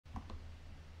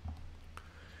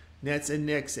Nets and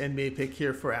Knicks NBA pick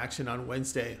here for action on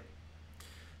Wednesday.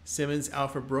 Simmons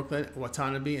out for Brooklyn.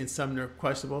 Watanabe and Sumner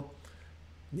questionable.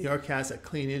 New York has a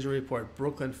clean injury report.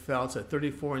 Brooklyn fell to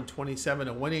 34-27,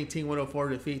 a 118-104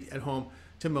 defeat at home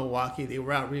to Milwaukee. They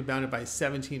were out rebounded by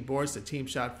 17 boards. The team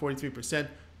shot 43%,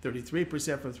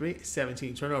 33% from three,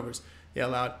 17 turnovers. They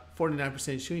allowed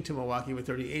 49% shooting to Milwaukee with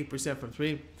 38% from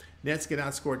three. Nets get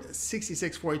outscored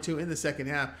 66-42 in the second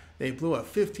half. They blew a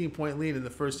 15-point lead in the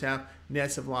first half.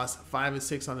 Nets have lost 5 of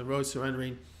 6 on the road,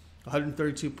 surrendering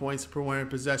 132 points per 100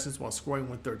 possessions while scoring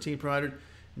 113 per 100.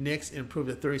 Knicks improved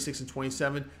to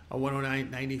 36-27, a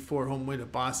 109-94 home win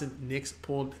at Boston. Knicks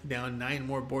pulled down 9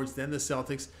 more boards than the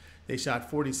Celtics. They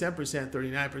shot 47%,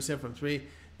 39% from three.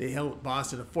 They held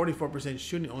Boston to 44%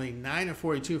 shooting, only 9 of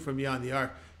 42 from beyond the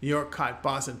arc. New York caught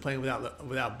Boston playing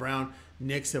without Brown.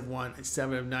 Knicks have won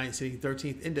 7 of 9, sitting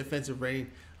 13th in defensive rating,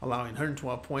 allowing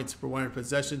 112 points per 100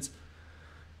 possessions.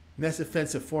 Nets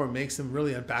defensive form makes them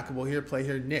really unbackable here. Play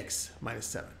here, Knicks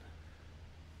 -7.